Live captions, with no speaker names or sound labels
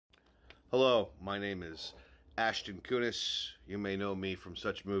Hello, my name is Ashton Kunis. You may know me from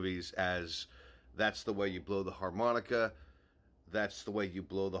such movies as That's the Way You Blow the Harmonica, That's the Way You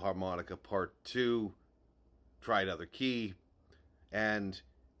Blow the Harmonica Part 2, Try Another Key, and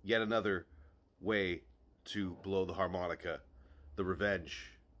Yet Another Way to Blow the Harmonica, The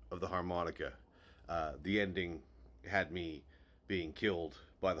Revenge of the Harmonica. The ending had me being killed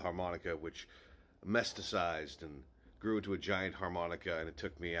by the harmonica, which mesticized and grew into a giant harmonica, and it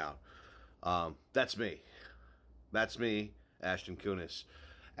took me out. That's me. That's me, Ashton Kunis.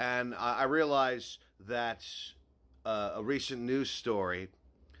 And I realize that a recent news story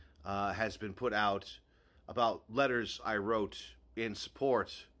has been put out about letters I wrote in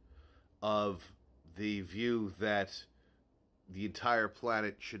support of the view that the entire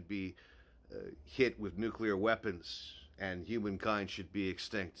planet should be hit with nuclear weapons and humankind should be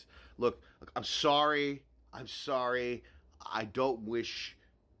extinct. Look, I'm sorry. I don't wish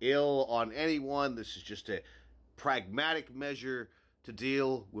ill on anyone. This is just a pragmatic measure to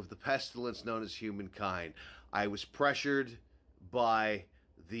deal with the pestilence known as humankind. I was pressured by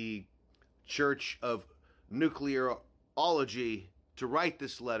the Church of Nuclearology to write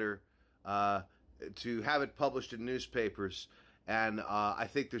this letter, to have it published in newspapers, and I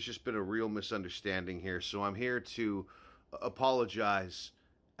think there's just been a real misunderstanding here. So I'm here to apologize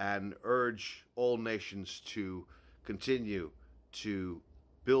and urge all nations to continue to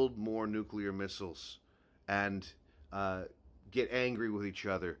build more nuclear missiles and get angry with each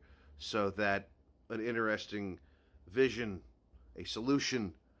other so that an interesting vision, a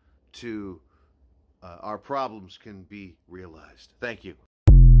solution to our problems can be realized. Thank you.